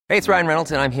Hey, it's Ryan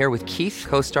Reynolds, and I'm here with Keith,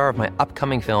 co-star of my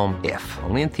upcoming film, If,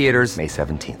 only in theaters May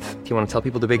 17th. Do you want to tell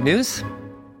people the big news?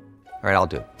 All right, I'll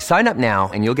do it. Sign up now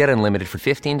and you'll get unlimited for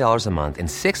 $15 a month and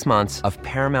 6 months of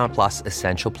Paramount Plus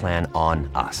Essential Plan on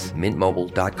us.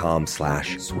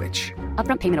 MintMobile.com/switch.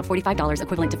 Upfront payment of $45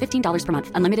 equivalent to $15 per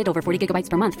month. Unlimited over 40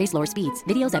 gigabytes per month. Face lower speeds.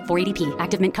 Videos at 480p.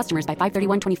 Active Mint customers by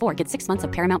 531.24 get 6 months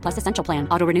of Paramount Plus Essential Plan.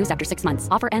 Auto renews after 6 months.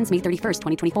 Offer ends May 31st,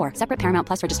 2024. Separate Paramount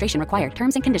Plus registration required.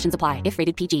 Terms and conditions apply if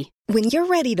rated PG. When you're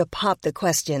ready to pop the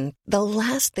question, the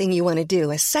last thing you want to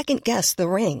do is second-guess the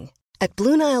ring. At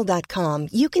BlueNile.com,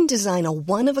 you can design a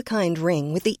one-of-a-kind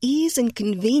ring with the ease and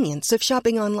convenience of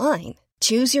shopping online.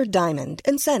 Choose your diamond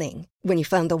and setting. When you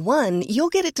find the one, you'll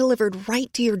get it delivered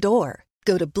right to your door.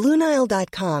 Go to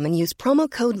BlueNile.com and use promo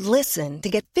code LISTEN to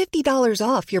get $50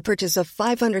 off your purchase of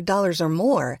 $500 or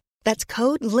more. That's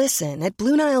code LISTEN at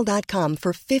BlueNile.com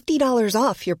for $50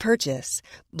 off your purchase.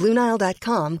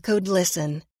 BlueNile.com, code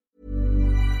LISTEN.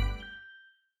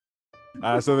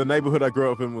 So the neighborhood I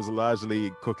grew up in was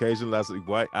largely Caucasian, largely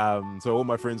white. So all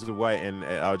my friends were white, and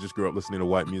I just grew up listening to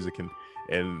white music,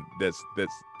 and that's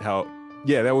how,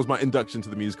 yeah, that was my induction to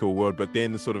the musical world. But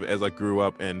then sort of as I grew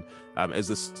up and as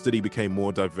the city became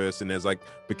more diverse and as I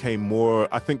became more,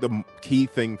 I think the key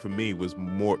thing for me was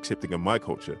more accepting of my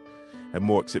culture and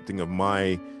more accepting of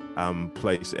my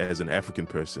place as an African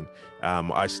person.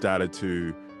 I started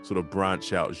to sort of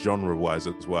branch out genre-wise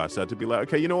as well. I started to be like,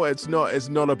 okay, you know what? It's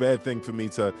not a bad thing for me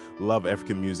to love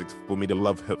African music, for me to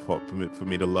love hip-hop, for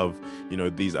me to love, you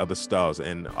know, these other styles,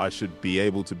 and I should be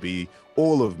able to be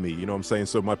all of me, you know what I'm saying?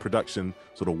 So my production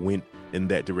sort of went in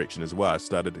that direction as well. I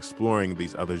started exploring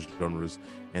these other genres,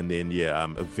 and then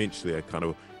eventually I kind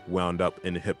of wound up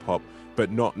in hip-hop,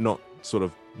 but not sort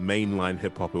of mainline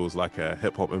hip-hop. It was like a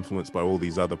hip-hop influenced by all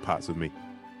these other parts of me.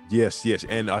 Yes.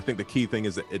 And I think the key thing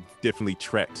is that it definitely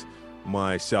tracked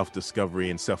my self-discovery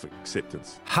and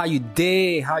self-acceptance. How you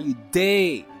day?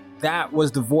 That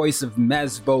was the voice of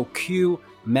Mezbo Q,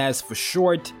 Mez for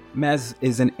short. Mez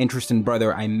is an interesting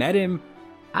brother. I met him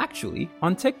actually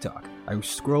on TikTok. I was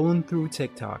scrolling through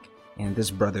TikTok, and this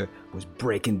brother was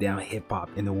breaking down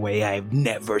hip-hop in a way I've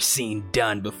never seen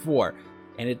done before.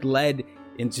 And it led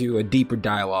into a deeper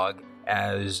dialogue,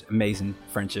 as amazing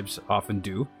friendships often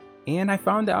do. And I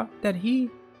found out that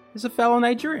he is a fellow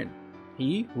Nigerian.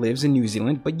 He lives in New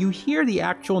Zealand, but you hear the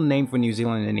actual name for New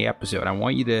Zealand in the episode. I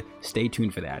want you to stay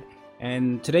tuned for that.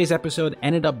 And today's episode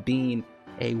ended up being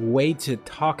a way to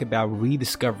talk about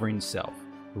rediscovering self,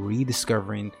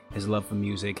 rediscovering his love for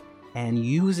music, and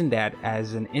using that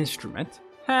as an instrument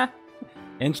to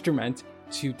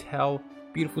tell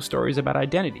beautiful stories about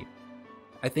identity.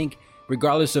 I think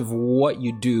regardless of what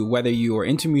you do, whether you are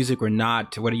into music or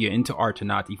not, whether you're into art or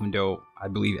not, even though I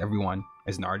believe everyone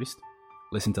is an artist,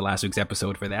 listen to last week's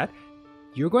episode for that,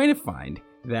 you're going to find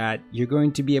that you're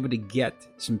going to be able to get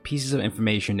some pieces of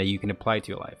information that you can apply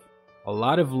to your life. A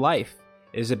lot of life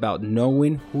is about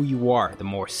knowing who you are. The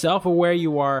more self-aware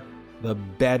you are, the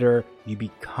better you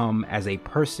become as a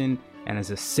person and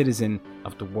as a citizen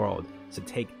of the world. So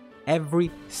take every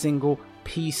single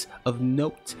piece of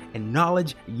note and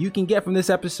knowledge you can get from this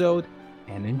episode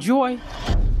and enjoy.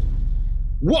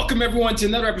 Welcome everyone to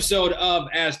another episode of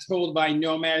As Told by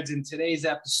Nomads, and today's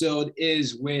episode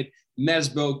is with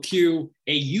Mezbo Q,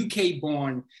 a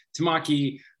UK-born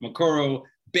Tamaki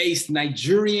Makoro-based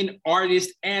Nigerian artist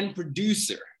and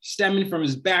producer. Stemming from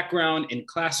his background in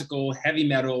classical, heavy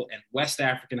metal, and West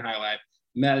African highlife,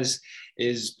 Mez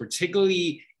is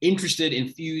particularly interested in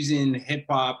fusing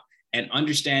hip-hop and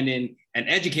understanding and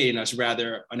educating us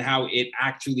rather on how it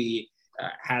actually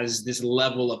has this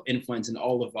level of influence in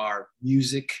all of our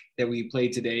music that we play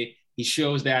today. He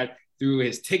shows that through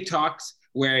his TikToks,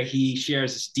 where he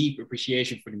shares this deep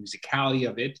appreciation for the musicality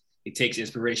of it. He takes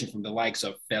inspiration from the likes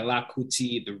of Fela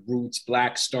Kuti, The Roots,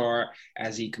 Black Star,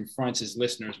 as he confronts his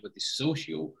listeners with the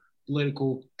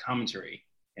socio-political commentary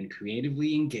and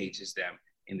creatively engages them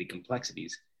in the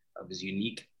complexities of his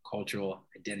unique cultural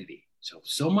identity.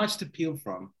 So much to peel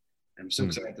from. I'm so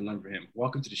excited to learn from him.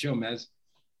 Welcome to the show, Mez.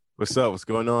 What's up? What's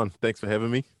going on? Thanks for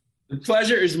having me. The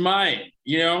pleasure is mine.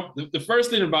 You know, the first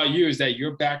thing about you is that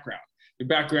your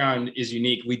background is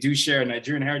unique. We do share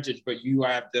Nigerian heritage, but you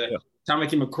have the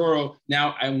Tamaki Makoro.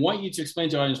 Now, I want you to explain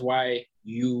to our audience why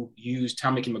you use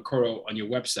Tamaki Makoro on your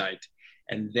website,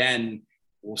 and then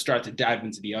we'll start to dive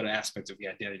into the other aspects of the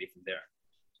identity from there.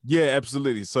 Yeah,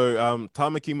 absolutely. So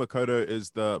Tamaki Makaurau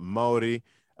is the Maori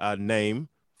name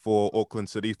for Auckland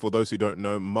City. For those who don't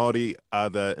know, Maori are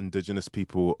the indigenous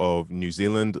people of New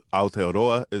Zealand.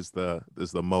 Aotearoa is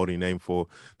the Maori name for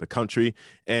the country.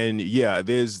 And yeah,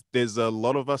 there's a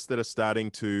lot of us that are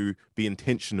starting to be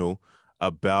intentional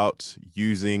about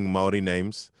using Maori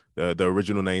names, the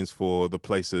original names for the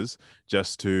places,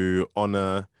 just to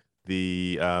honor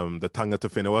the tangata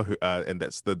whenua, and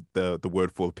that's the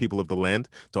word for people of the land,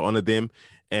 to honor them,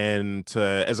 and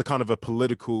as a kind of a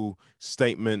political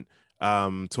statement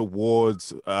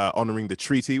towards honoring the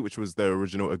treaty, which was the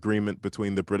original agreement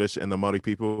between the British and the Maori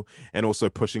people, and also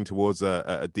pushing towards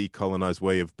a decolonized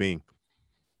way of being.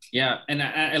 Yeah, and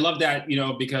I love that,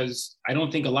 because I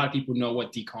don't think a lot of people know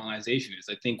what decolonization is.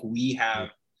 I think we have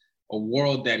a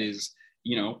world that is,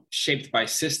 shaped by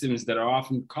systems that are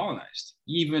often colonized.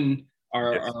 Even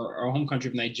our home country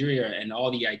of Nigeria and all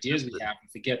the ideas we have,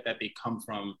 we forget that they come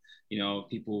from,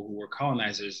 people who were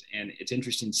colonizers. And it's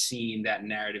interesting seeing that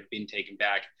narrative being taken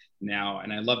back now.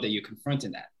 And I love that you're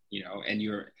confronting that, and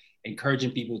you're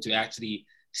encouraging people to actually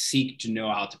seek to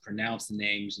know how to pronounce the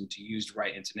names and to use the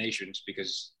right intonations,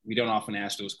 because we don't often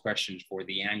ask those questions for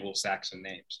the Anglo-Saxon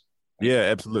names. Yeah,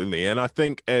 absolutely. And I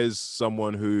think as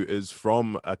someone who is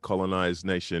from a colonized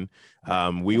nation,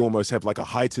 we almost have like a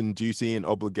heightened duty and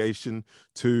obligation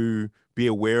to be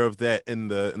aware of that in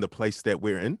the place that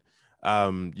we're in.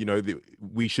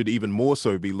 We should even more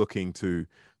so be looking to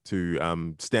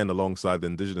stand alongside the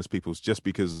indigenous peoples, just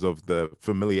because of the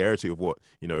familiarity of what,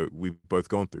 we've both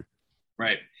gone through.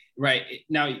 Right.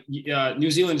 Now,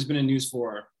 New Zealand has been in news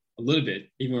for a little bit,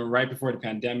 even right before the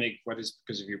pandemic, whether it's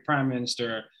because of your prime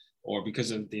minister or because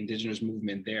of the indigenous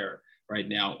movement there right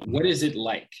now. What is it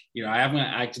like? I haven't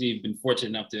actually been fortunate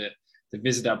enough to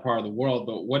visit that part of the world,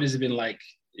 but what has it been like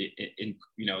in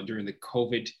during the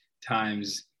COVID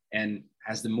times? And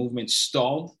has the movement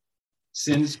stalled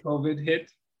since COVID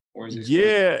hit? Or is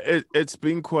it it's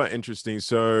been quite interesting.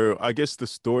 So I guess the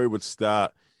story would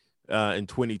start in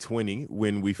 2020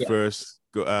 when we first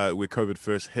where COVID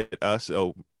first hit us,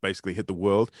 or basically hit the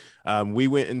world. We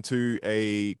went into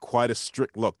quite a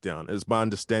strict lockdown. It's my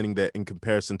understanding that in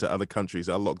comparison to other countries,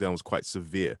 our lockdown was quite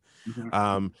severe.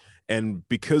 Mm-hmm. And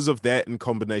because of that, in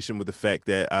combination with the fact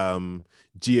that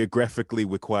geographically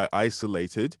we're quite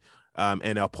isolated,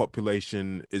 and our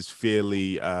population is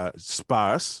fairly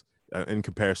sparse, in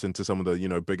comparison to some of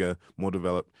the, bigger, more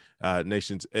developed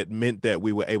nations, it meant that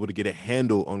we were able to get a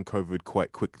handle on COVID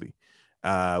quite quickly,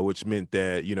 which meant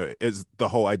that, it's the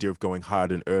whole idea of going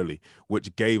hard and early,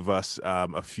 which gave us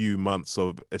a few months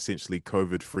of essentially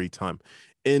COVID-free time.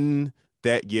 In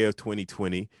that year of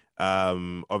 2020,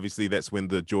 obviously that's when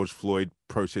the George Floyd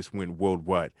protest went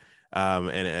worldwide.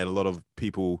 And a lot of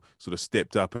people sort of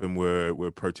stepped up and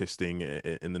were protesting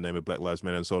in the name of Black Lives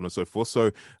Matter and so on and so forth.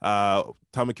 So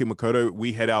Tamaki Makaurau,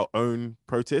 we had our own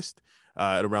protest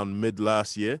at around mid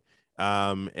last year.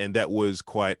 And that was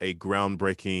quite a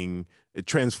groundbreaking,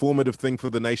 transformative thing for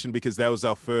the nation, because that was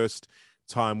our first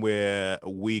time where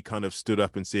we kind of stood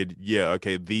up and said, yeah,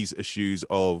 okay, these issues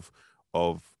of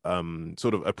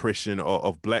sort of oppression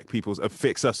of Black peoples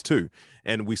affects us too.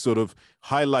 And we sort of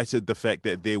highlighted the fact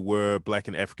that there were Black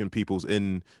and African peoples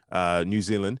in New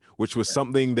Zealand, which was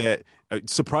something that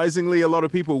surprisingly a lot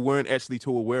of people weren't actually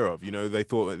too aware of. They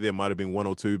thought that there might have been one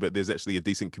or two, but there's actually a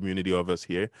decent community of us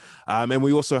here. And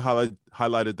we also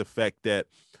highlighted the fact that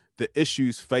the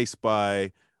issues faced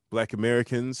by Black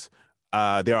Americans,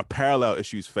 there are parallel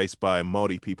issues faced by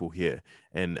Maori people here,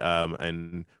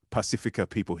 and Pacifica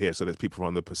people here. So there's people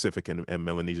from the Pacific and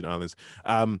Melanesian islands.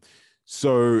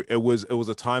 So it was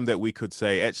a time that we could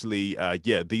say, actually,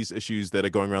 these issues that are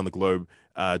going around the globe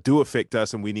do affect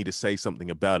us, and we need to say something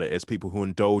about it as people who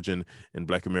indulge in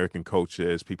Black American culture,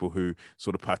 as people who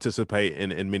sort of participate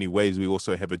in many ways. We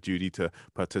also have a duty to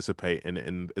participate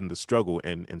in the struggle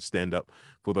and stand up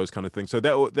for those kind of things. So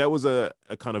that was a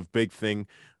kind of big thing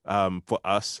for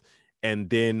us. And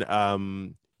then,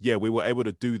 we were able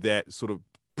to do that sort of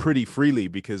pretty freely,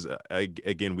 because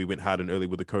again, we went hard and early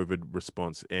with the COVID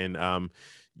response. And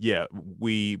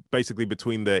we basically,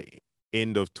 between the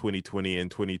end of 2020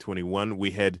 and 2021, we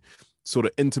had sort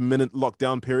of intermittent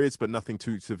lockdown periods, but nothing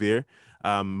too severe.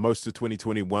 Most of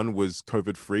 2021 was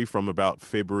COVID free from about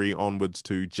February onwards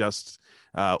to just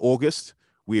August.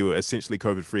 We were essentially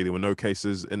COVID free. There were no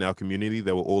cases in our community.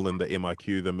 They were all in the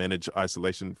MIQ, the managed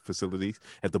isolation facilities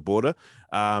at the border.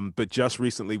 But just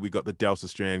recently, we got the Delta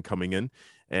strand coming in,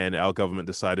 and our government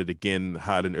decided again,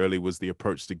 hard and early was the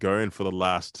approach to go. And for the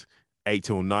last 8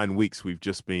 or 9 weeks, we've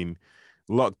just been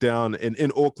locked down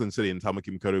in Auckland City, in Tamaki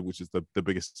Makaurau, which is the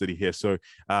biggest city here. So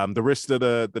the rest of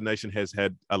the nation has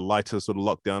had a lighter sort of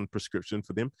lockdown prescription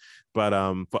for them. But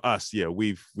for us,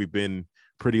 we've been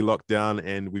pretty locked down,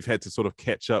 and we've had to sort of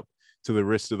catch up to the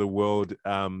rest of the world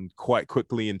quite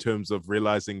quickly, in terms of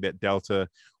realizing that Delta,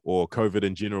 or COVID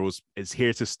in general, is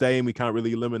here to stay, and we can't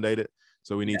really eliminate it.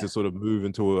 So we need to sort of move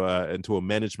into a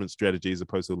management strategy as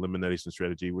opposed to elimination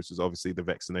strategy, which is obviously the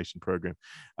vaccination program.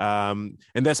 And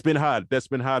that's been hard. That's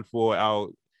been hard for our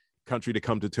country to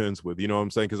come to terms with, you know what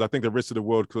I'm saying? Because I think the rest of the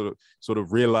world could sort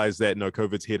of realize that no,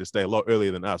 COVID's here to stay a lot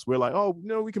earlier than us. We're like, oh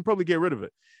no, we can probably get rid of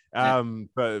it.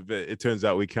 But it turns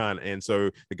out we can't. And so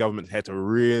the government had to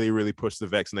really, really push the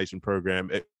vaccination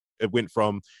program. It went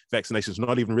from vaccinations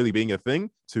not even really being a thing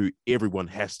to everyone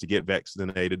has to get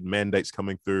vaccinated, mandates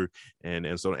coming through,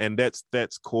 and so on. And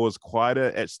that's caused quite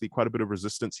a bit of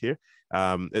resistance here.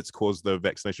 It's caused the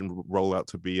vaccination rollout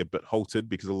to be a bit halted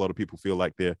because a lot of people feel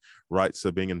like their rights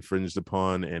are being infringed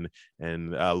upon,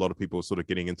 and a lot of people are sort of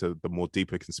getting into the more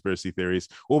deeper conspiracy theories,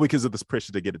 all because of this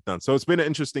pressure to get it done. So it's been an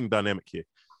interesting dynamic here.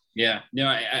 Yeah,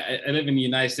 I live in the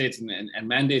United States, and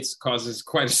mandates causes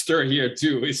quite a stir here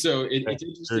too. So it's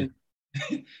interesting.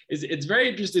 It's very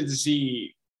interesting to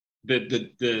see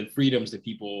the freedoms that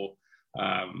people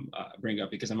bring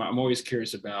up, because I'm always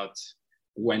curious about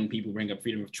when people bring up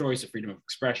freedom of choice or freedom of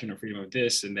expression or freedom of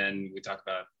this, and then we talk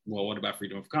about, well, what about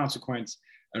freedom of consequence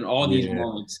and all these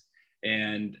moments.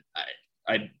 And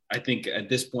I think at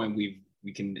this point we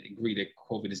can agree that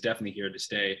COVID is definitely here to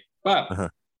stay,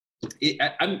 but.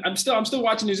 I'm still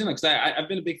watching New Zealand because I've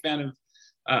been a big fan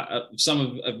of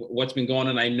some of what's been going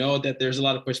on. I know that there's a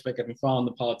lot of pushback. I've been following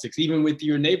the politics, even with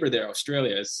your neighbor there,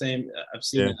 Australia. Same, I've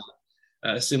seen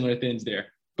similar things there.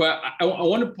 But I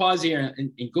want to pause here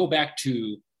and go back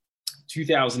to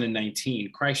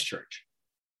 2019 Christchurch.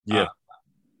 Yeah,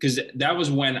 because that was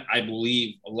when I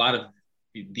believe a lot of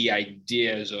the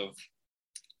ideas of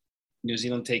New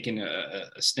Zealand taking a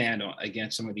stand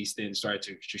against some of these things started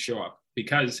to show up,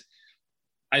 because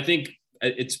I think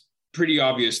it's pretty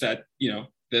obvious that, you know,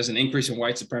 there's an increase in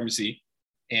white supremacy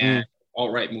and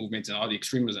alt-right movements and all the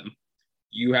extremism.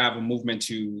 You have a movement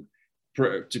to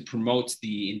promote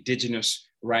the indigenous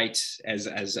rights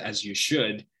as you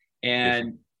should.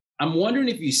 And I'm wondering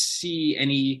if you see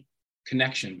any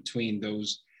connection between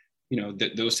those, you know,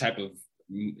 those type of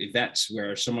events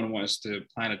where someone wants to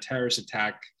plan a terrorist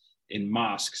attack in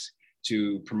mosques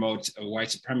to promote a white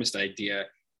supremacist idea,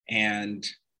 and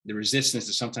the resistance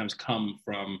that sometimes come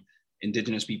from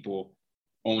indigenous people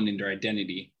owning their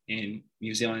identity in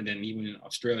New Zealand and even in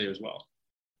Australia as well.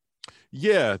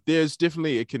 Yeah, there's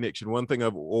definitely a connection. One thing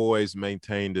I've always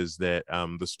maintained is that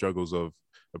the struggles of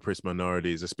oppressed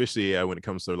minorities, especially when it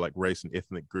comes to like race and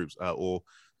ethnic groups, are all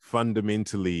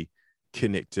fundamentally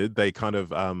connected. They kind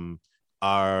of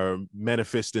are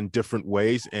manifest in different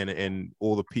ways, and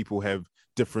all the people have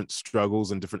different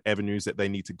struggles and different avenues that they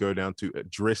need to go down to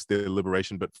address their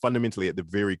liberation. But fundamentally, at the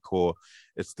very core,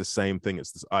 it's the same thing.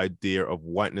 It's this idea of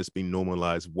whiteness being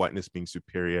normalized, whiteness being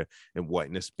superior, and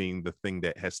whiteness being the thing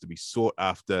that has to be sought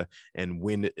after. And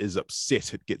when it is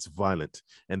upset, it gets violent.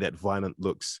 And that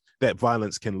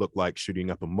violence can look like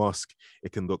shooting up a mosque.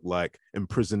 It can look like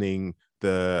imprisoning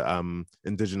the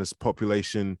indigenous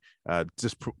population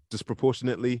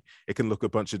disproportionately. It can look a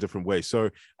bunch of different ways. So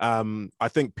I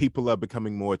think people are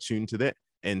becoming more attuned to that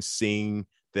and seeing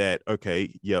that,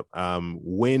 okay,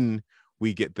 when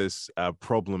we get this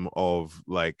problem of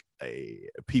like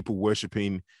people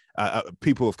worshiping,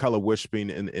 people of color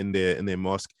worshiping in their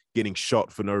mosque, getting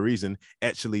shot for no reason,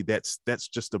 actually that's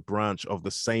just a branch of the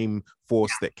same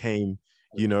force that came,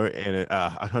 you know, and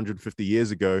 150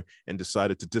 years ago, and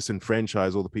decided to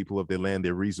disenfranchise all the people of their land,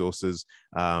 their resources,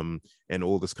 and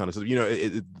all this kind of stuff. You know,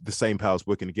 the same powers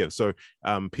working together. So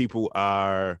people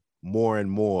are more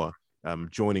and more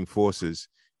joining forces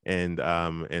and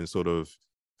sort of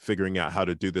figuring out how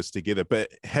to do this together. But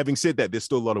having said that, there's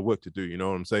still a lot of work to do. You know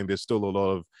what I'm saying? There's still a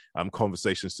lot of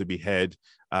conversations to be had.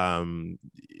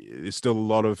 There's still a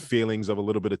lot of feelings of a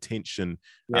little bit of tension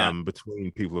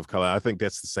between people of color. I think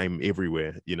that's the same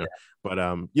everywhere, you know. But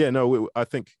I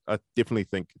definitely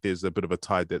think there's a bit of a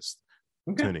tide that's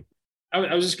turning.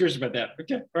 I was just curious about that.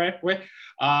 Okay, all right. Wait,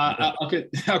 I'll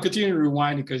continue to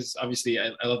rewind, because obviously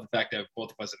I love the fact that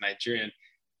both of us are Nigerian.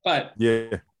 But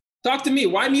talk to me.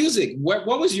 Why music? What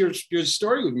was your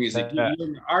story with music? You're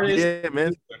an artist. Yeah,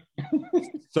 man.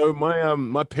 So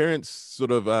my parents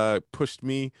sort of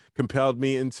compelled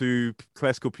me into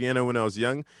classical piano when I was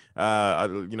young.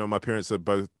 My parents are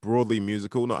both broadly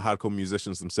musical, not hardcore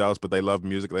musicians themselves, but they love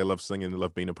music. They love singing. They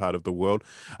love being a part of the world.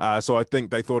 So I think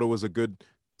they thought it was a good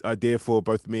idea for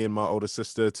both me and my older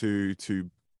sister to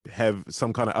have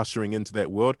some kind of ushering into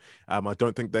that world. I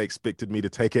don't think they expected me to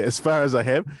take it as far as I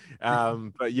have.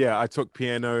 But yeah, I took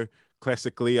piano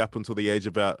classically up until the age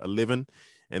of about 11.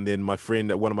 And then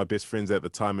one of my best friends at the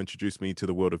time, introduced me to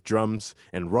the world of drums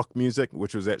and rock music,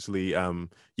 which was actually,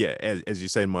 as you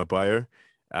say in my bio.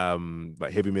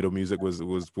 Like heavy metal music was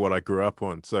what I grew up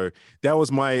on. So that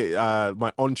was my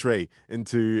my entree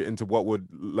into what would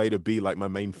later be like my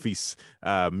main feast,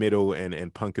 metal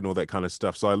and punk and all that kind of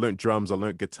stuff. So I learned drums, I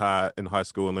learned guitar in high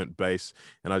school, I learned bass,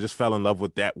 and I just fell in love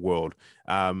with that world.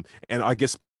 And I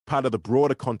guess part of the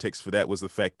broader context for that was the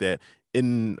fact that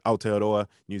in Aotearoa,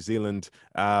 New Zealand,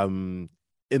 in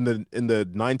the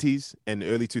 90s and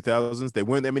early 2000s, there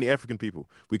weren't that many African people.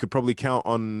 We could probably count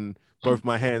on both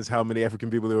my hands how many African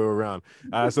people there were around.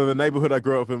 So the neighborhood I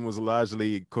grew up in was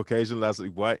largely Caucasian, largely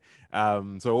white.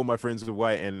 So all my friends were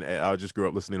white, and I just grew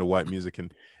up listening to white music,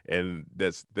 and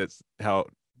that's how.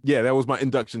 Yeah, that was my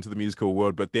induction to the musical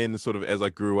world. But then sort of as I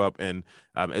grew up and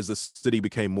as the city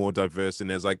became more diverse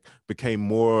and as I became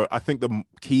more, I think the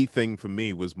key thing for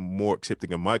me was more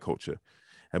accepting of my culture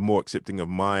and more accepting of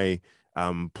my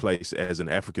place as an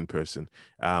African person.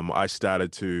 I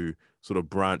started to sort of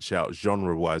branch out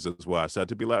genre-wise as well. I started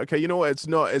to be like, okay, you know what? It's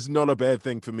not a bad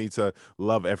thing for me to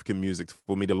love African music,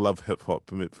 for me to love hip hop,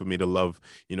 for me to love,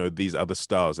 you know, these other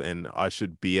styles, and I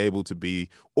should be able to be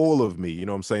all of me. You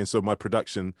know what I'm saying? So my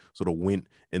production sort of went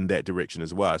in that direction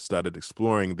as well. I started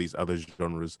exploring these other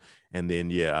genres, and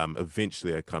then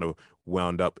eventually I kind of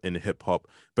wound up in hip hop,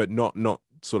 but not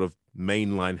sort of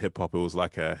mainline hip hop. It was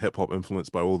like a hip hop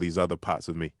influenced by all these other parts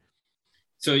of me.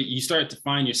 So you started to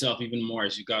find yourself even more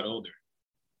as you got older.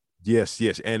 Yes.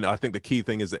 And I think the key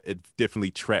thing is that it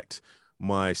definitely tracked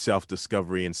my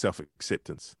self-discovery and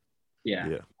self-acceptance.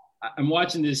 Yeah. I'm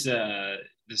watching this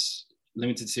this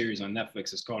limited series on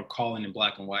Netflix. It's called Colin in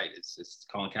Black and White. It's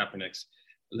Colin Kaepernick's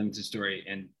limited story.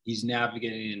 And he's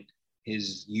navigating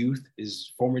his youth,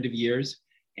 his formative years.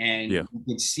 And you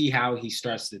can see how he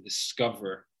starts to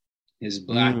discover his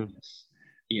blackness,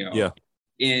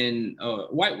 in a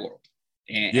white world.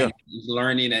 And he's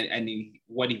learning, and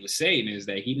what he was saying is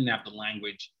that he didn't have the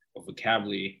language or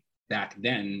vocabulary back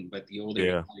then, but the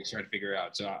older he started to figure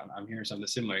out. So I'm hearing something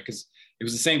similar, because it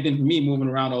was the same thing for me moving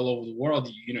around all over the world.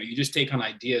 You just take on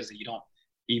ideas that you don't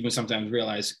even sometimes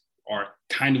realize are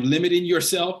kind of limiting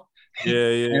yourself. And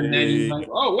then you're like,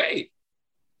 oh, wait.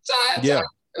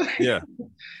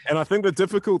 And I think the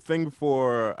difficult thing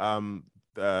for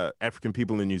African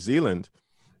people in New Zealand,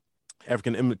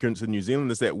 African immigrants in New Zealand,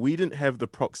 is that we didn't have the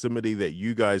proximity that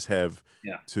you guys have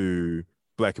to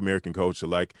Black American culture.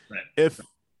 Like if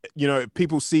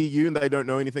people see you and they don't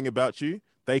know anything about you,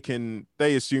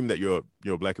 they assume that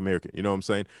you're Black American. You know what I'm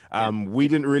saying? We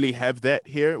didn't really have that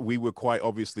here. We were quite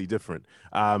obviously different.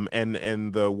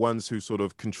 And the ones who sort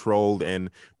of controlled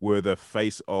and were the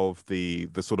face of the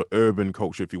sort of urban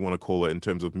culture, if you want to call it, in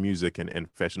terms of music and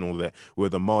fashion, all of that, were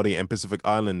the Māori and Pacific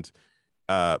Island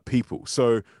people.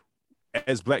 So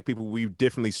as Black people, we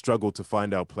definitely struggled to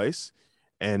find our place,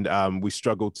 and we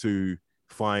struggled to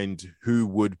find who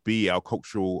would be our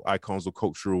cultural icons or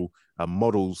cultural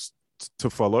models to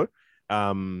follow.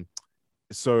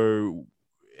 So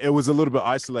it was a little bit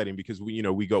isolating, because we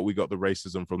got the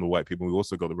racism from the white people. We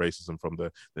also got the racism from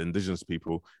the indigenous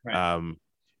people.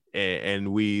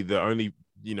 And we the only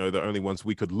ones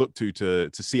we could look to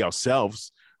see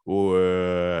ourselves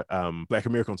were Black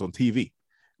Americans on TV.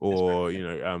 Or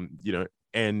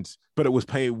but it was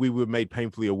we were made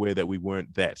painfully aware that we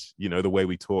weren't that. The way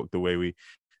we talked, the way we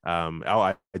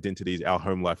our identities, our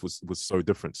home life was so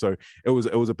different. So it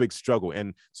was a big struggle.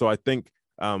 And so I think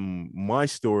my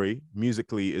story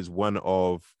musically is one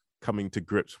of coming to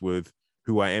grips with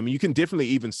who I am. You can definitely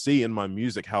even see in my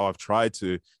music how I've tried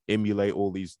to emulate all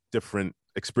these different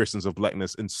expressions of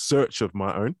Blackness in search of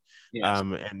my own.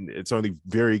 And it's only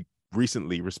very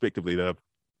recently, respectively, that I've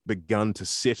begun to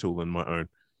settle in my own.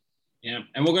 And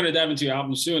we're going to dive into your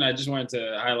album soon. I just wanted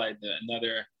to highlight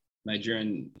another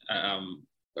Nigerian,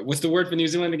 what's the word for New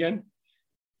Zealand again?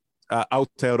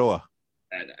 Aotearoa.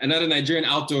 Another Nigerian,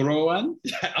 Aotearoan.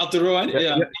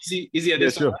 Aotearoan. Easy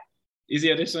addition.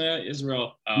 Easy addition,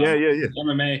 Israel.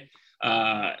 MMA.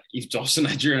 He's also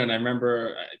Nigerian, and I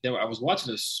remember I was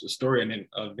watching this story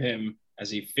of him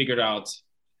as he figured out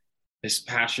his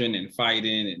passion and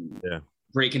fighting and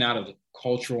breaking out of the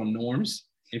cultural norms,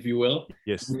 if you will.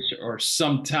 Yes. Which are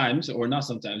sometimes, or not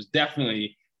sometimes,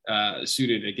 definitely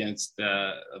suited against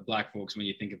Black folks when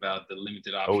you think about the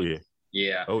limited options.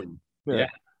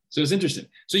 So it's interesting.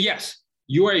 So yes,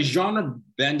 you are a genre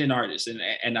bending artist,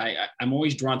 and I'm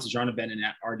always drawn to genre bending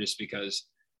artists, because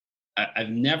I've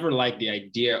never liked the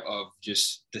idea of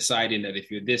just deciding that if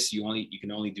you're this, you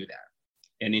can only do that.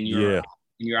 And in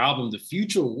your album, The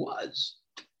Future Was.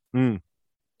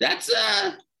 That's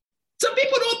some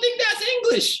people don't think that's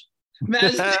English,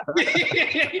 man.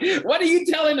 What are you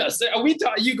telling us? Are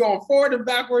you going forward and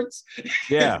backwards?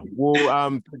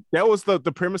 Well, that was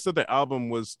the premise of the album,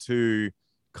 was to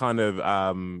kind of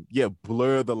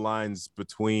blur the lines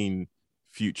between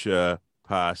future,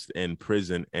 past, and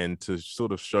present, and to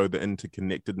sort of show the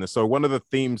interconnectedness. So one of the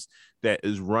themes that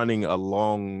is running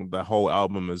along the whole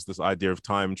album is this idea of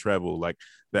time travel. Like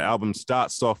the album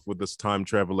starts off with this time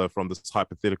traveler from this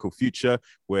hypothetical future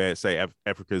where, say,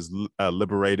 Africa is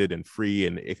liberated and free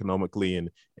and economically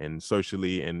and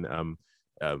socially and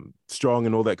strong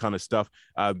and all that kind of stuff.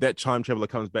 That time traveler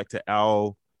comes back to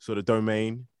our sort of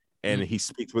domain, and he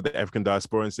speaks with the African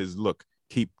diaspora and says, look,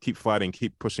 keep fighting,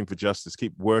 keep pushing for justice,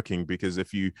 keep working, because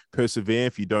if you persevere,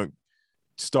 if you don't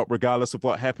stop regardless of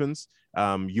what happens,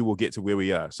 you will get to where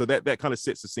we are. So that kind of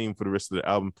sets the scene for the rest of the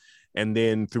album. And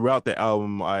then throughout the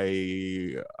album,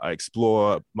 I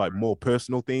explore like more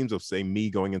personal themes of, say, me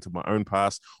going into my own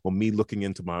past, or me looking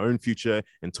into my own future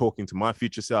and talking to my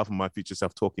future self, and my future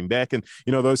self talking back, and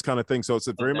those kind of things. So it's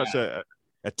very much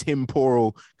a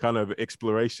temporal kind of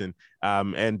exploration,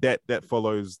 and that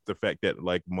follows the fact that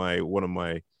like one of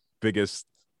my biggest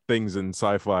things in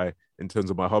sci-fi in terms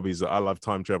of my hobbies, I love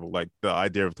time travel. Like the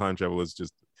idea of time travel is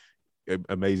just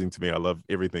amazing to me. I love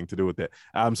everything to do with that.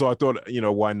 So I thought,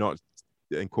 why not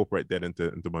incorporate that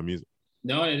into my music?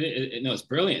 No, it's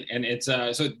brilliant, and it's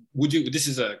so. This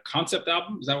is a concept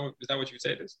album? Is that what you would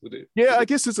say it is? Yeah, I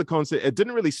guess it's a concept. It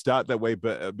didn't really start that way,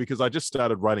 but because I just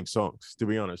started writing songs, to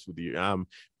be honest with you.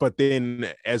 But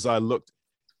then as I looked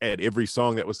at every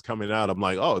song that was coming out, I'm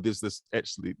like, oh, there's this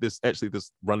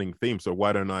running theme. So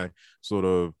why don't I sort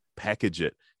of package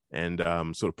it and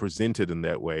sort of present it in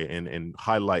that way and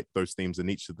highlight those themes in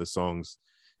each of the songs?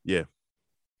 Yeah.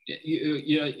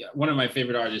 One of my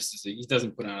favorite artists, he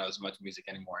doesn't put out as much music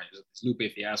anymore. It's Lupe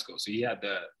Fiasco. So he had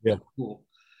the Cool.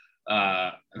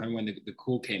 And then when the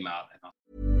Cool came out.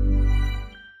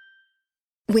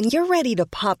 When you're ready to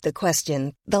pop the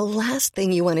question, the last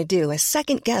thing you want to do is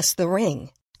second guess the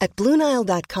ring. At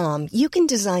BlueNile.com, you can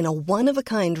design a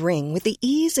one-of-a-kind ring with the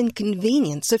ease and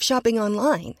convenience of shopping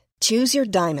online. Choose your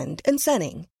diamond and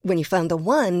setting. When you find the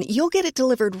one, you'll get it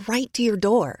delivered right to your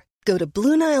door. Go to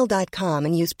BlueNile.com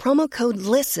and use promo code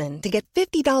LISTEN to get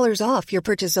 $50 off your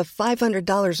purchase of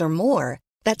 $500 or more.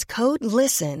 That's code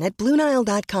LISTEN at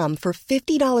BlueNile.com for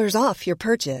 $50 off your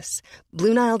purchase.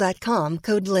 BlueNile.com,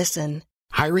 code LISTEN.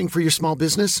 Hiring for your small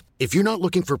business? If you're not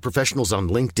looking for professionals on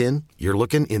LinkedIn, you're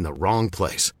looking in the wrong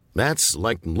place. That's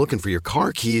like looking for your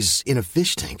car keys in a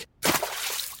fish tank.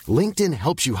 LinkedIn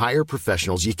helps you hire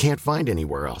professionals you can't find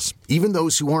anywhere else, even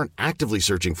those who aren't actively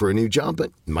searching for a new job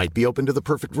but might be open to the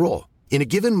perfect role. In a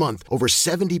given month, over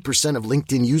 70% of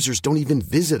LinkedIn users don't even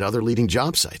visit other leading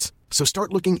job sites. So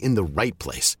start looking in the right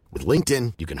place. With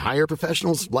LinkedIn, you can hire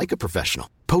professionals like a professional.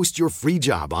 Post your free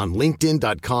job on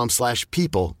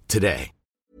linkedin.com/people today.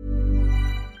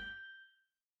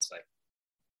 It's like,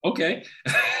 okay.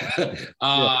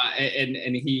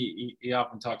 And he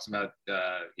often talks about,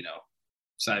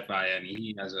 sci-fi, and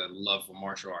he has a love for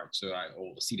martial arts. So I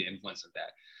will see the influence of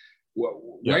that.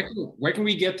 Where can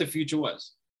we get The Future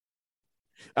Was?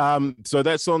 So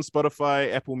that's on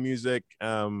Spotify, Apple Music,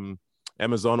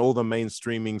 Amazon, all the main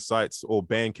streaming sites, or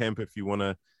Bandcamp if you want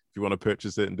to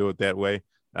purchase it and do it that way.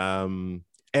 And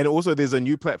also there's a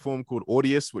new platform called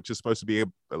Audius, which is supposed to be a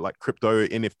like crypto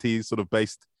NFT sort of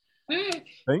based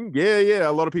thing. Yeah.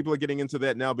 A lot of people are getting into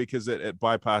that now because it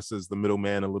bypasses the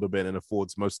middleman a little bit and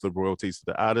affords most of the royalties to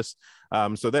the artist.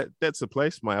 So that's a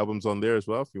place. My album's on there as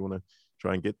well if you want to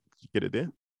try and get it there.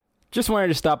 Just wanted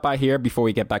to stop by here before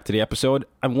we get back to the episode.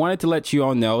 I wanted to let you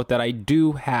all know that I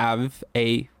do have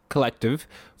a collective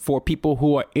for people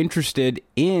who are interested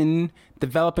in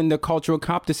developing their cultural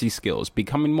competency skills,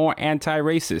 becoming more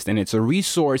anti-racist. And it's a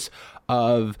resource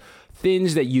of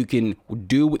things that you can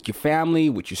do with your family,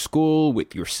 with your school,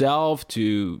 with yourself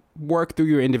to work through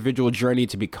your individual journey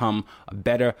to become a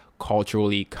better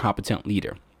culturally competent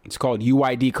leader. It's called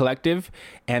UID Collective,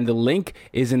 and the link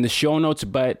is in the show notes,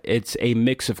 but it's a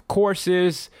mix of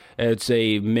courses, it's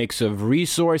a mix of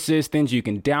resources, things you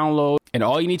can download, and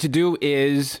all you need to do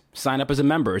is sign up as a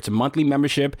member. It's a monthly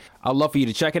membership. I'd love for you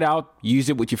to check it out, use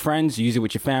it with your friends, use it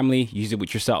with your family, use it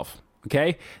with yourself.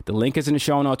 Okay? The link is in the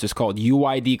show notes. It's called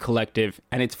UID Collective,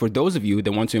 and it's for those of you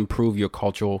that want to improve your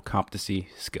cultural competency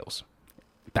skills.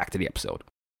 Back to the episode.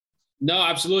 No,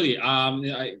 absolutely.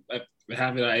 I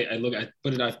have it. I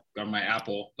put it on my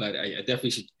Apple, but I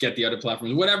definitely should get the other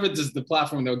platforms. Whatever is the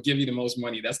platform that'll give you the most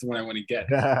money, that's the one I want to get.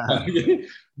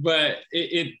 But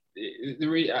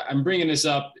I'm bringing this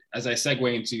up as I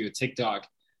segue into your TikTok,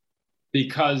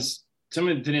 because some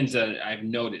of the things that I've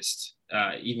noticed,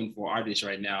 even for artists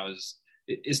right now, is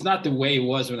it's not the way it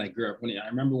was when I grew up. I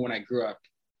remember when I grew up,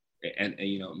 and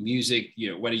music,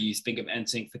 whether you think of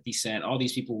NSYNC, 50 Cent, all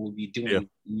these people will be doing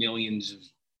millions of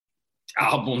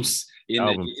albums in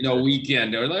Albums, the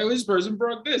weekend. They're like, this person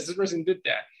broke this person did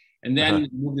that. And then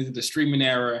moved into the streaming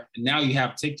era. And now you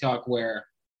have TikTok where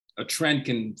a trend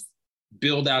can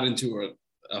build out into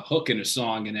a hook in a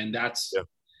song. And then that's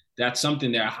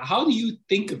something there. How do you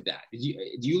think of that? Do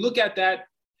you look at that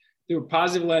through a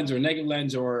positive lens or a negative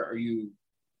lens, or are you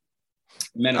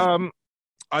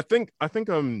I think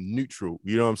I'm neutral.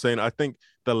 You know what I'm saying? I think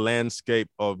the landscape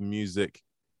of music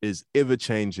is ever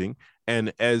changing.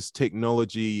 And as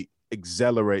technology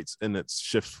accelerates in its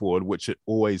shift forward, which it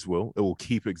always will, it will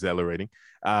keep accelerating.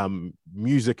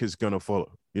 Music is going to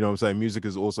follow. You know what I'm saying? Music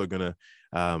is also going to,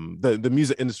 the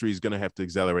music industry is going to have to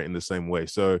accelerate in the same way.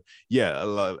 So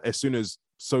yeah, as soon as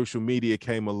social media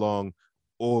came along,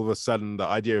 all of a sudden the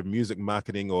idea of music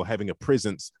marketing or having a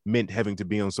presence meant having to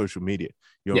be on social media.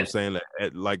 You know what I'm saying?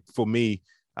 Like for me,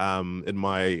 in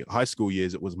my high school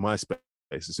years, it was MySpace.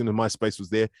 As soon as MySpace was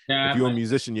there, if you're a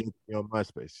musician, you're on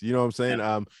MySpace. You know what I'm saying?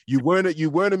 Yeah. You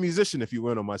weren't a musician if you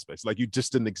weren't on MySpace. Like you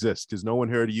just didn't exist because no one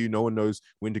heard of you. No one knows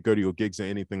when to go to your gigs or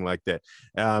anything like that.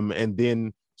 And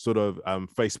then sort of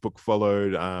Facebook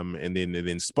followed, and then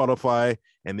Spotify,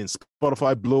 and then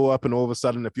Spotify blew up. And all of a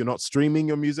sudden, if you're not streaming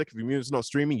your music, if your music's not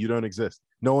streaming, you don't exist.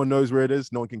 No one knows where it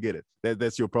is. No one can get it.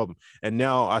 That's your problem. And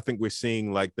now I think we're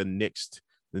seeing like the next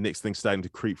thing starting to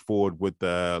creep forward with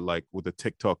the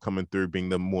TikTok coming through, being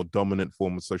the more dominant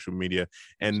form of social media,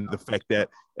 and the fact that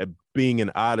being an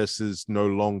artist is no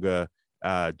longer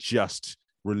just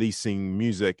releasing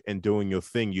music and doing your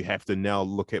thing. You have to now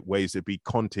look at ways to be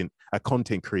a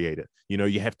content creator. You know,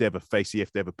 you have to have a face, you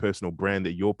have to have a personal brand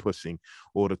that you're pushing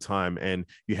all the time, and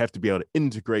you have to be able to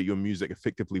integrate your music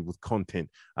effectively with content.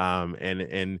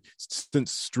 And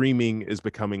since streaming is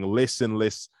becoming less and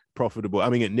less profitable, I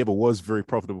mean, it never was very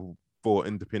profitable for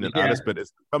independent artists, but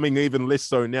it's becoming even less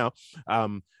so now.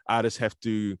 Artists have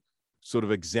to sort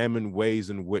of examine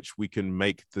ways in which we can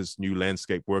make this new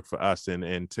landscape work for us,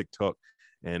 and TikTok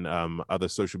and other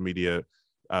social media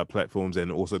platforms,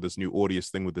 and also this new audience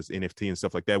thing with this NFT and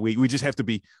stuff like that. We just have to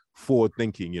be forward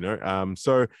thinking, you know.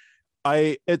 So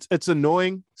it's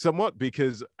annoying somewhat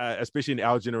because especially in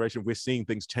our generation, we're seeing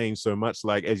things change so much.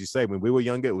 Like, as you say, when we were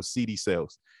younger, it was CD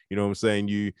sales. You know what I'm saying?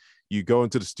 You go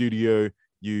into the studio,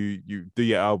 you do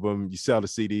your album, you sell the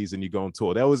CDs, and you go on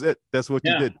tour. That was it. That's what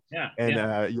you did.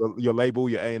 And your label,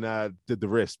 your A&R did the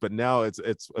rest. But now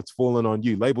it's fallen on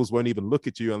you. Labels won't even look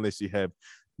at you unless you have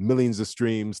millions of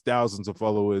streams, thousands of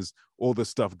followers, all this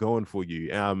stuff going for you.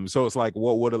 So it's like,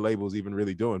 what are labels even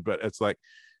really doing? But it's like,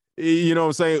 you know what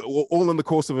I'm saying, all in the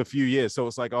course of a few years. So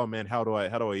it's like, oh man, how do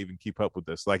I even keep up with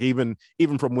this? Like even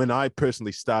from when I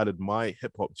personally started my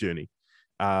hip hop journey,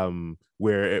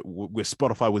 where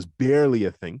Spotify was barely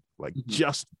a thing, like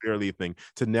just barely a thing,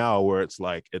 to now where it's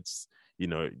like, it's, you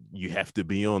know, you have to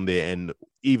be on there, and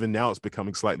even now it's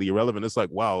becoming slightly irrelevant. It's like,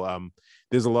 wow,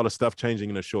 there's a lot of stuff changing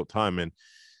in a short time, and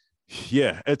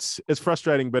yeah, it's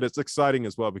frustrating, but it's exciting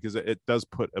as well, because it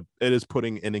is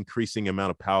putting an increasing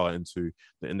amount of power into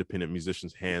the independent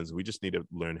musicians' hands. We just need to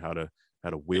learn how to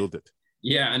wield it.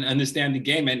 Yeah, and understand the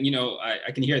game. And you know,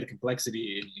 I can hear the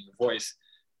complexity in your voice.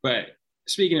 But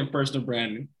speaking of personal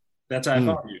branding, that's how I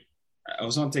found you. I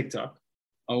was on TikTok.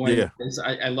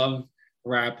 I love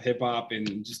rap, hip hop,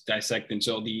 and just dissecting.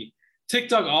 So the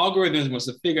TikTok algorithms must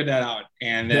have figured that out.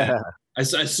 And I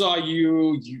saw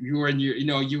you were in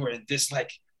you were in this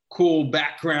like cool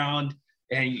background,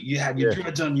 and you had your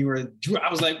dreads on.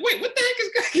 I was like, wait, what the heck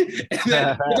is going? And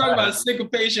then you're talking about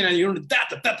syncopation, and you're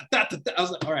I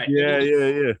was like, all right.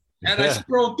 Yeah. And I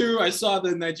scrolled through. I saw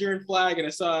the Nigerian flag, and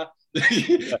I saw. And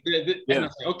I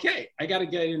was like, okay, I got to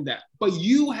get in that. But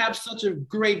you have such a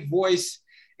great voice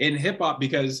in hip hop,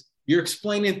 because you're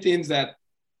explaining things that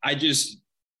I just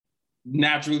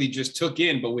naturally just took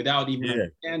in, but without even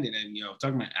understanding. And you know,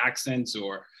 talking about accents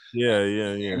or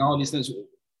and all these things.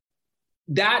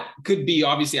 That could be,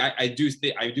 obviously, I do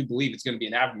believe it's going to be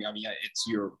an avenue. I mean,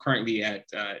 you're currently at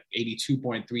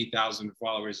 82.3 thousand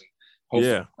followers, and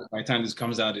hopefully by the time this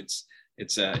comes out, it's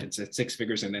at 6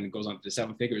 figures, and then it goes on to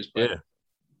 7 figures. But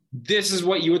this is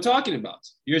what you were talking about.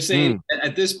 You're saying that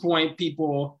at this point,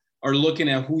 people are looking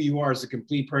at who you are as a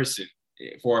complete person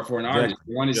for an artist.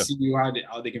 They want to see you,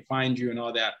 how they can find you and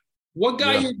all that. What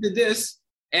got you into this?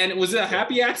 And was it a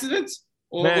happy accident?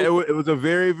 Man, it was a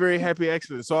very, very happy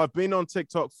accident. So I've been on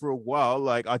TikTok for a while.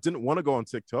 Like, I didn't want to go on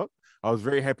TikTok. I was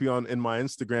very happy in my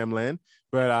Instagram land,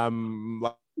 but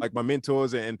like my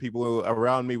mentors and people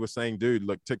around me were saying, dude,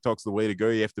 look, TikTok's the way to go.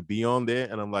 You have to be on there.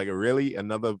 And I'm like, really?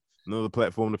 Another another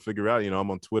platform to figure out. You know,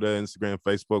 I'm on Twitter, Instagram,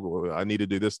 Facebook. Or I need to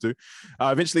do this too.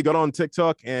 I eventually got on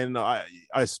TikTok, and I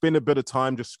spend a bit of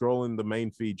time just scrolling the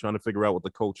main feed, trying to figure out what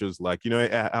the culture is like. You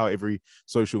know how every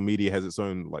social media has its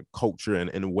own like culture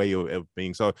and a way of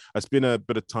being. So I spent a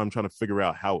bit of time trying to figure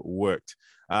out how it worked.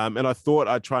 And I thought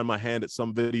I'd try my hand at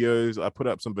some videos. I put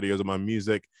up some videos of my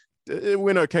music. It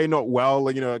went okay, not well,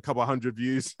 you know, a couple 100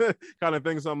 views kind of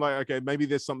thing. So I'm like, okay, maybe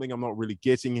there's something I'm not really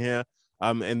getting here.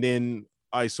 And then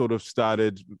I sort of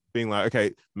started being like,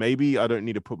 okay, maybe I don't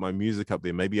need to put my music up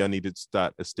there. Maybe I need to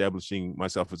start establishing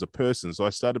myself as a person. So I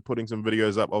started putting some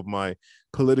videos up of my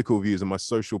political views and my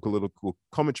social political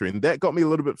commentary. And that got me a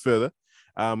little bit further.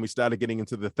 We started getting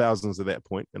into the thousands at that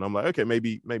point, and I'm like, okay,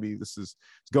 maybe this is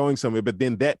going somewhere. But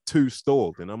then that too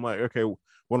stalled, and I'm like, okay,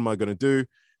 what am I going to do?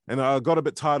 And I got a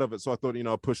bit tired of it, so I thought, you know,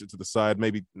 I'll push it to the side.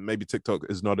 Maybe TikTok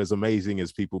is not as amazing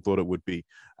as people thought it would be.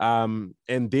 And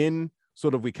then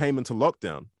sort of we came into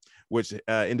lockdown, which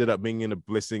ended up being a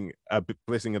blessing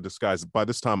in disguise. By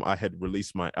this time, I had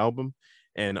released my album,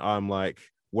 and I'm like,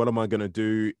 what am I going to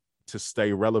do to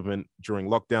stay relevant during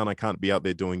lockdown? I can't be out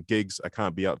there doing gigs. I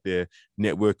can't be out there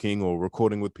networking or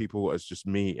recording with people. It's just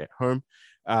me at home.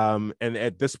 And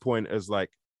at this point, it's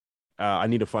like, I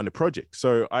need to find a project.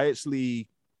 So I actually,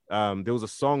 there was a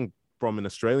song from an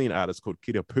Australian artist called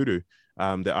Kira Puru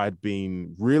that I'd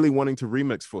been really wanting to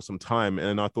remix for some time.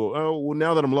 And I thought, oh, well,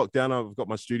 now that I'm locked down, I've got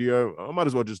my studio, I might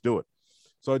as well just do it.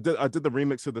 So I did the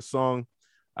remix of the song.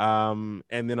 And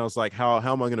then I was like, how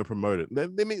am I going to promote it?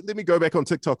 Let me go back on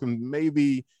TikTok, and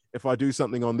maybe if I do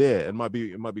something on there, it might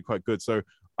be quite good. So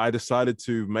I decided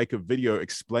to make a video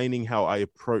explaining how I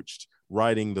approached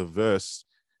writing the verse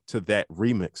to that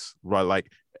remix, right?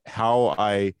 Like how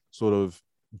I sort of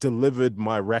delivered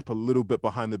my rap a little bit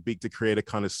behind the beat to create a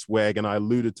kind of swag. And I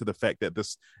alluded to the fact that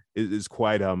this is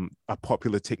quite a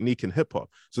popular technique in hip hop.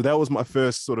 So that was my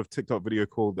first sort of TikTok video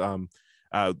called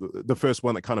the first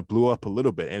one that kind of blew up a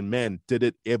little bit. And man, did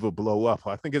it ever blow up.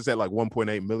 I think it's at like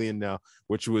 1.8 million now,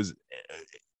 which was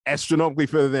astronomically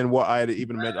further than what I had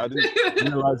even imagined. I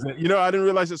didn't realize that, I didn't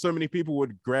realize that so many people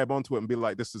would grab onto it and be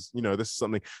like, this is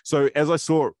something. So as I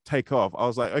saw it take off, I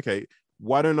was like, okay,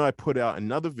 why don't I put out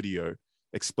another video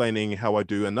explaining how I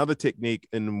do another technique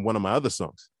in one of my other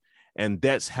songs? And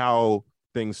that's how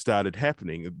things started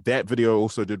happening. That video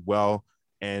also did well,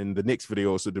 and the next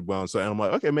video also did well. And so I'm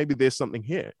like, okay, maybe there's something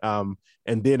here. And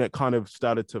then it kind of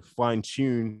started to fine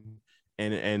tune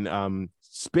and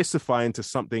specify into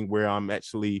something where I'm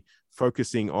actually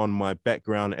focusing on my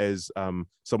background as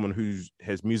someone who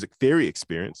has music theory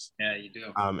experience. Yeah, you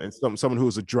do. And someone who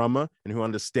is a drummer and who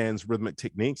understands rhythmic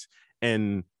techniques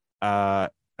and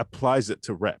applies it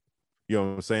to rap. You know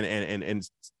what I'm saying? And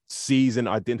sees and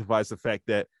identifies the fact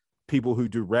that people who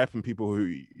do rap and people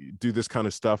who do this kind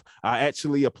of stuff are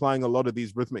actually applying a lot of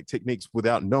these rhythmic techniques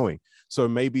without knowing. So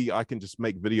maybe I can just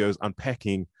make videos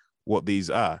unpacking what these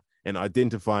are and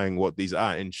identifying what these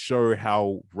are, and show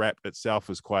how rap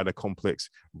itself is quite a complex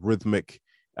rhythmic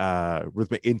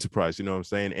enterprise. You know what I'm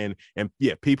saying? And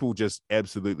yeah, people just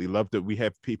absolutely loved it. We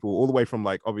have people all the way from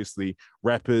like obviously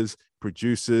rappers,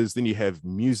 producers, then you have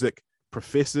music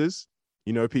professors,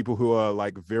 people who are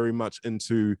like very much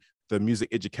into the music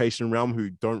education realm, who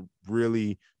don't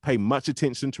really pay much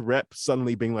attention to rap,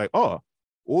 suddenly being like, oh,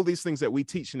 all these things that we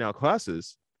teach in our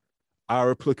classes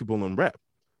are applicable in rap.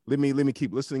 Let me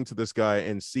keep listening to this guy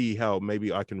and see how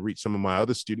maybe I can reach some of my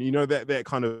other students. That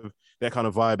kind of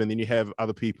vibe. And then you have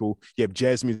other people. You have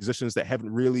jazz musicians that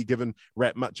haven't really given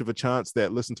rap much of a chance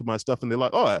that listen to my stuff, and they're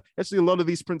like, oh, actually a lot of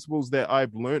these principles that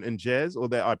I've learned in jazz or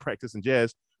that I practice in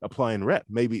jazz apply in rap.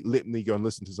 Maybe let me go and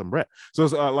listen to some rap. So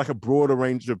it's like a broad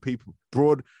array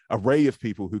of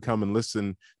people who come and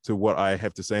listen to what I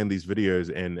have to say in these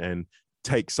videos and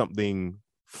take something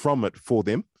from it for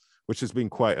them, which has been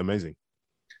quite amazing.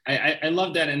 I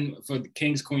love that. And for the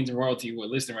kings, queens, and royalty who are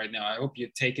listening right now, I hope you're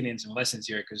taking in some lessons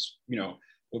here, because,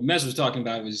 what Mez was talking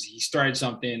about was he started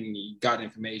something, he got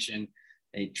information,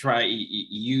 and he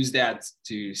used that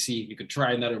to see if he could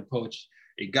try another approach.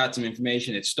 He got some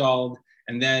information, it stalled.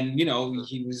 And then,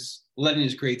 he was letting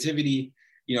his creativity,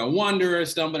 wander,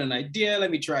 stumble an idea.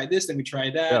 Let me try this, let me try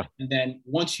that. Yeah. And then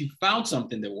once you found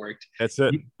something that worked. That's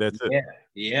it.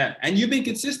 Yeah. And you've been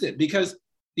consistent, because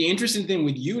the interesting thing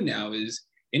with you now is,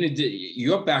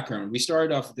 your background, we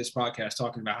started off with this podcast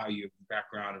talking about how you have a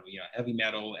background of heavy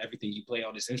metal, everything, you play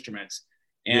all these instruments.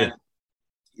 And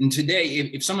today,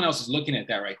 if someone else is looking at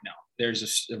that right now,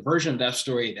 there's a version of that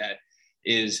story that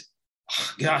is,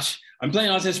 oh, gosh, I'm playing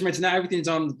all these instruments, now everything's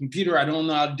on the computer, I don't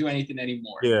know how to do anything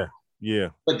anymore. Yeah.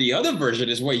 But the other version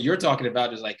is what you're talking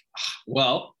about, is like,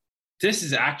 well, this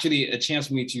is actually a chance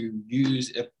for me to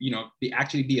use,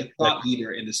 be a thought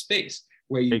leader in the space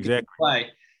where you can apply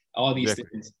all these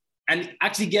things and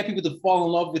actually get people to fall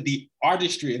in love with the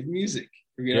artistry of music.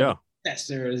 The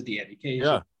professors, the education.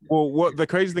 Yeah. Well, what the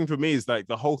crazy thing for me is like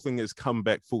the whole thing has come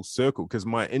back full circle, because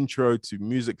my intro to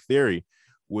music theory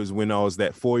was when I was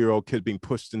that 4-year-old kid being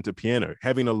pushed into piano,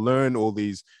 having to learn all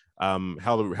these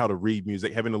how to read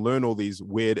music, having to learn all these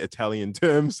weird Italian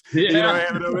terms, having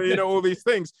to, all these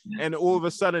things. And all of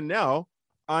a sudden now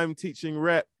I'm teaching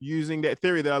rap using that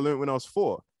theory that I learned when I was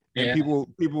 4. And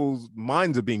people's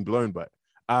minds are being blown by it.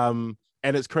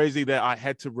 And it's crazy that I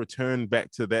had to return back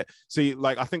to that. See,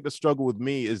 like, I think the struggle with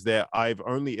me is that I've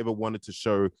only ever wanted to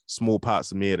show small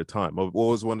parts of me at a time. I've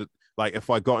always wanted, like,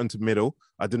 if I got into metal,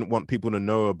 I didn't want people to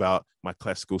know about my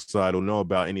classical side or know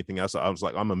about anything else. I was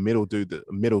like, I'm a metal dude.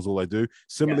 Metal's all I do.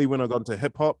 Similarly, when I got into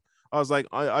hip hop, I was like,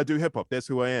 I do hip hop. That's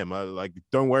who I am. I like,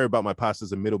 don't worry about my past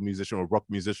as a metal musician or rock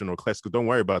musician or classical. Don't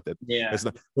worry about that. Yeah.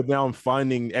 But now I'm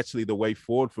finding actually the way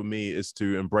forward for me is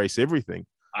to embrace everything.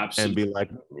 Absolutely. And be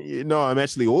like, I'm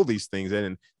actually all these things.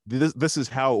 And this is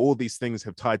how all these things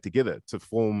have tied together to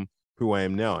form who I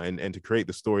am now and to create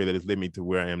the story that has led me to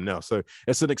where I am now. So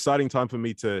it's an exciting time for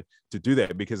me to do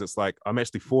that, because it's like I'm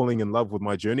actually falling in love with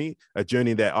my journey, a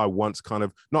journey that I once kind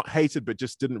of not hated, but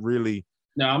just didn't really.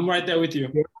 No, I'm right there with you.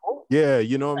 Yeah,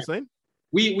 you know what I'm saying?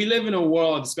 We live in a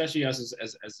world, especially us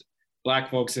as Black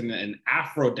folks in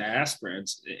Afro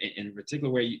diasporans in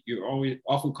particular, where you're always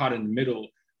often caught in the middle.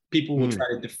 People will try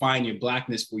to define your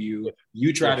Blackness for you.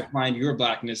 You try to find your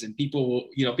Blackness, and people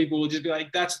will just be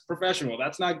like, that's professional.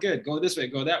 That's not good. Go this way,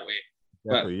 go that way.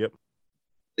 Exactly, but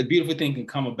the beautiful thing can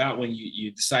come about when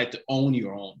you decide to own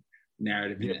your own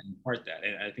narrative and impart that.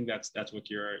 And I think that's what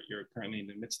you're currently in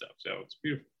the midst of. So it's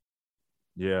beautiful.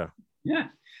 Yeah. Yeah.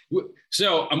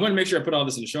 So I'm going to make sure I put all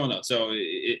this in the show notes. So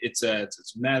it's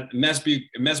Mesbo.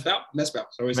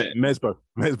 So is it Mesbo?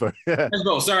 Yeah.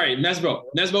 Mesbo. Sorry,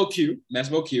 Mesbo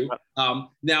Q.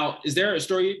 Now, is there a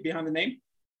story behind the name?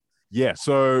 Yeah.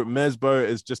 So Mesbo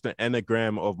is just an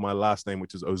anagram of my last name,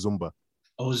 which is Ozumba.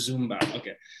 Ozumba.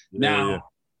 Okay. Now,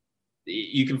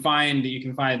 you can find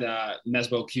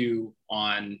Mesbo Q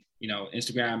on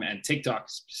Instagram and TikTok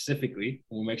specifically.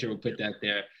 We'll make sure we put that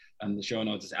there. The show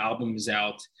notes. His album is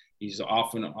out. He's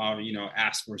often,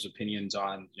 asked for his opinions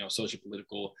on, social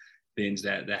political things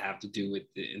that have to do with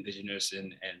the indigenous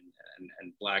and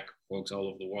Black folks all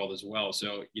over the world as well.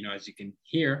 So, as you can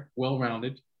hear,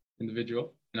 well-rounded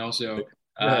individual, and also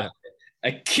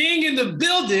a king in the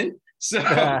building. So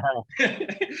I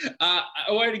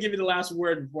wanted to give you the last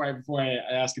word before I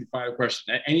ask you the final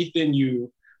question. Anything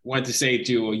you want to say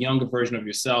to a younger version of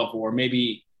yourself, or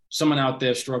maybe someone out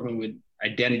there struggling with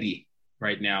identity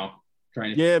right now,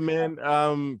 man.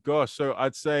 So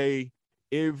I'd say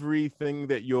everything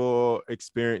that you're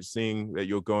experiencing, that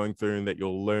you're going through, and that you're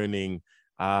learning,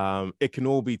 it can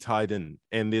all be tied in,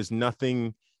 and there's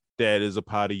nothing that is a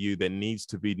part of you that needs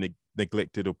to be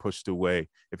neglected or pushed away.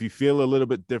 If you feel a little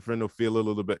bit different or feel a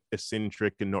little bit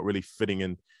eccentric and not really fitting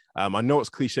in, I know it's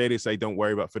cliche to say don't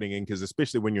worry about fitting in, because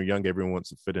especially when you're young, everyone wants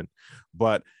to fit in,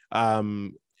 but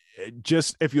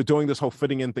just if you're doing this whole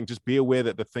fitting in thing, just be aware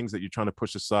that the things that you're trying to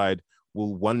push aside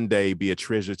will one day be a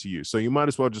treasure to you. So you might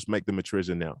as well just make them a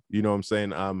treasure now. You know what I'm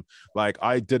saying?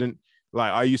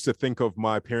 I used to think of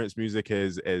my parents' music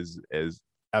as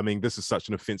I mean, this is such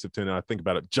an offensive term. I think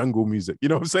about it, jungle music. You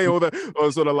know what I'm saying?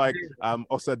 Or sort of like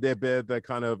Osa Debe, the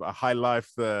kind of a high life,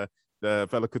 the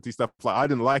Fela Kuti stuff. Like, I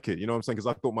didn't like it. You know what I'm saying? Because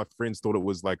I thought my friends thought it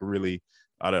was like really,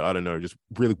 I don't know, just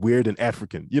really weird and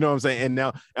African. You know what I'm saying? And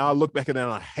now I look back at it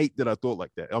and I hate that I thought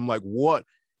like that. I'm like, what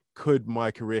could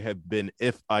my career have been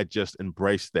if I just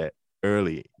embraced that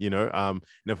early? And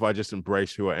if I just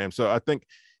embrace who I am. So I think,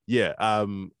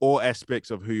 all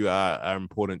aspects of who you are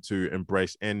important to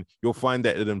embrace, and you'll find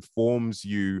that it informs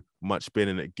you much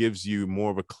better, and it gives you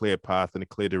more of a clear path and a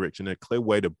clear direction, and a clear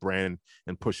way to brand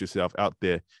and push yourself out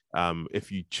there,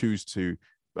 if you choose to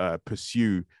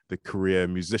pursue the career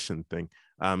musician thing.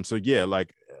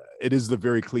 It is the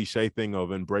very cliche thing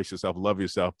of embrace yourself, love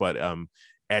yourself, but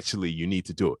actually you need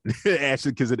to do it.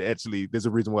 Actually, because there's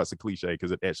a reason why it's a cliche,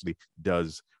 because it actually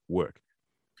does work.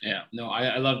 Yeah, no,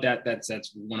 I love that. That's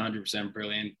 100%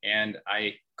 brilliant. And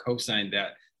I co-sign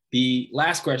that. The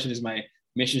last question is my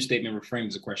mission statement reframed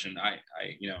as a question.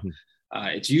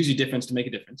 It's use your difference to make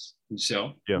a difference. And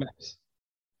so,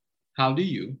 how do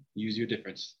you use your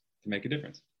difference to make a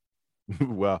difference?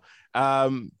 Well,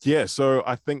 so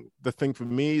I think the thing for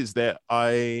me is that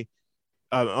I,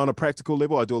 on a practical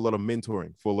level, I do a lot of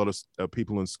mentoring for a lot of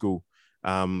people in school,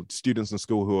 students in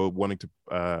school who are wanting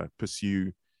to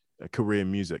pursue a career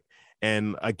in music.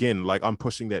 And again, like I'm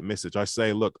pushing that message. I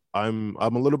say, look, I'm a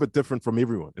little bit different from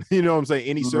everyone. You know what I'm saying?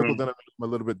 Any circle that I'm in, I'm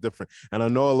a little bit different. And I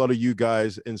know a lot of you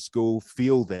guys in school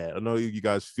feel that. I know you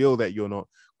guys feel that you're not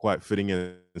quite fitting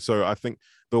in. So I think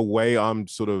the way I'm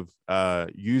sort of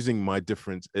using my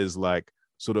difference is like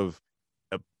sort of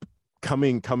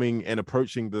coming and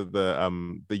approaching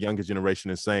the younger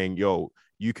generation and saying, yo,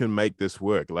 you can make this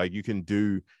work. Like you can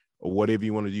do whatever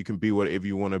you want to, you can be whatever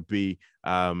you want to be.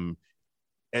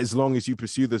 As long as you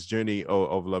pursue this journey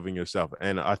of loving yourself.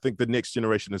 And I think the next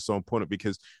generation is so important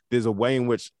because there's a way in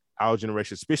which our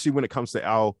generation, especially when it comes to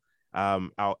our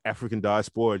African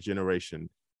diaspora generation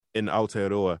in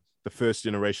Aotearoa, the first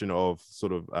generation of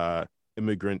sort of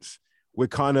immigrants, we're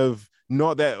kind of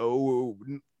not that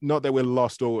we're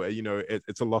lost or, you know,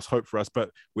 it's a lost hope for us,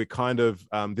 but we're kind of,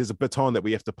 there's a baton that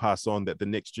we have to pass on that the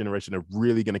next generation are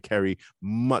really going to carry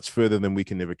much further than we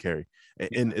can ever carry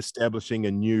in establishing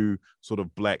a new sort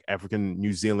of Black African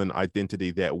New Zealand identity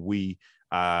that we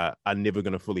are never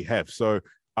going to fully have. So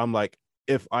I'm like,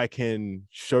 if I can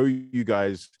show you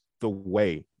guys the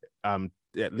way,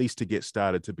 at least to get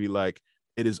started, to be like,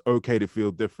 it is okay to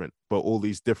feel different, but all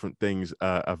these different things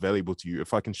are valuable to you.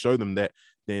 If I can show them that,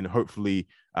 then hopefully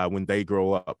when they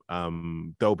grow up,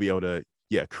 they'll be able to,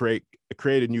 create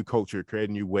a new culture, create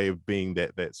a new way of being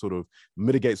that sort of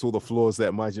mitigates all the flaws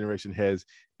that my generation has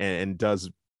and does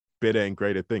better and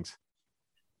greater things.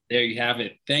 There you have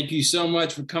it. Thank you so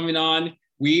much for coming on.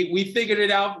 We figured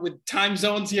it out with time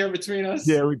zones here between us.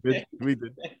 Yeah, we did. We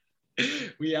did.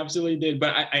 We absolutely did.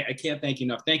 But I can't thank you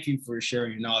enough. Thank you for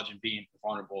sharing your knowledge and being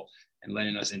vulnerable and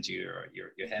letting us into your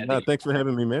head. No, thanks for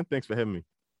having me, man. Thanks for having me.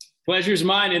 Pleasure's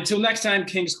mine. Until next time,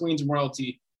 kings, queens, and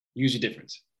royalty, use your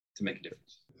difference to make a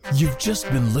difference. You've just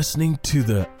been listening to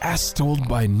the As Told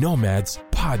by Nomads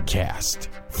podcast.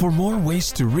 For more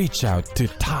ways to reach out to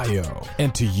Tayo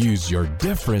and to use your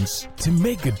difference to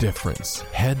make a difference,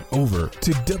 head over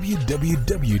to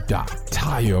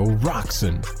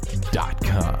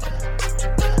www.tayoroxen.com.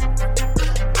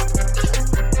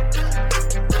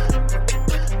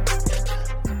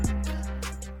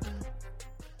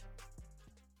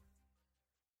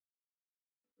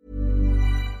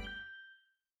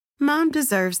 Mom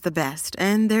deserves the best,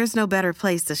 and there's no better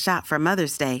place to shop for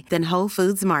Mother's Day than Whole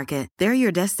Foods Market. They're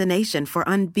your destination for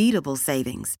unbeatable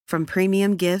savings, from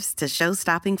premium gifts to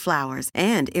show-stopping flowers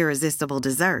and irresistible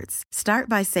desserts. Start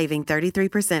by saving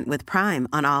 33% with Prime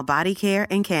on all body care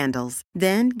and candles.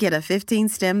 Then get a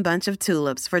 15-stem bunch of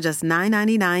tulips for just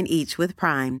 $9.99 each with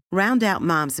Prime. Round out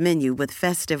Mom's menu with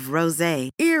festive rosé,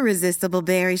 irresistible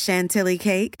berry chantilly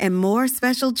cake, and more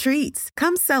special treats.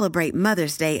 Come celebrate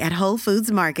Mother's Day at Whole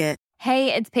Foods Market.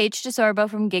 Hey, it's Paige DeSorbo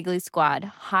from Giggly Squad.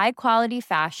 High quality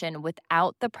fashion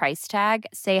without the price tag.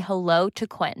 Say hello to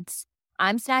Quince.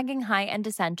 I'm snagging high-end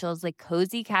essentials like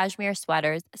cozy cashmere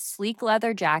sweaters, sleek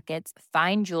leather jackets,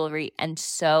 fine jewelry, and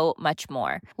so much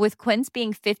more. With Quince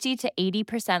being 50 to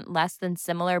 80% less than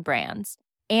similar brands.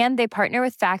 And they partner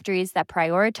with factories that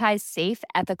prioritize safe,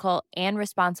 ethical, and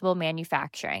responsible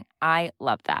manufacturing. I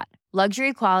love that.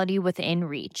 Luxury quality within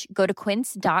reach. Go to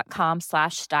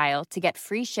quince.com/style to get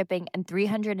free shipping and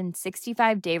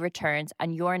 365-day returns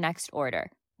on your next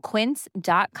order.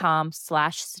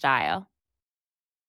 Quince.com/style.